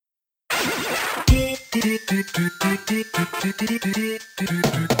Welcome,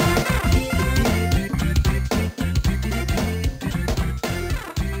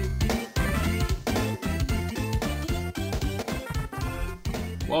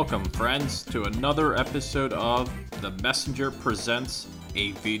 friends, to another episode of The Messenger Presents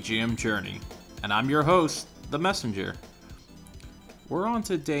a VGM Journey. And I'm your host, The Messenger. We're on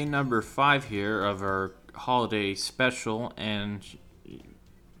to day number 5 here of our holiday special, and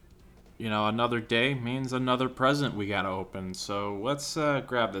another day means another present we gotta open. So let's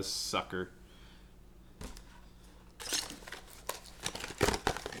grab this sucker.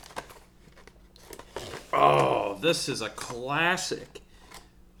 Oh, this is a classic.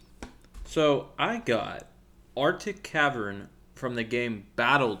 So I got Artic Cavern from the game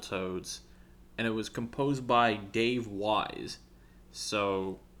Battletoads, and it was composed by Dave Wise.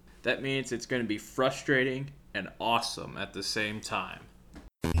 So that means it's going to be frustrating and awesome at the same time.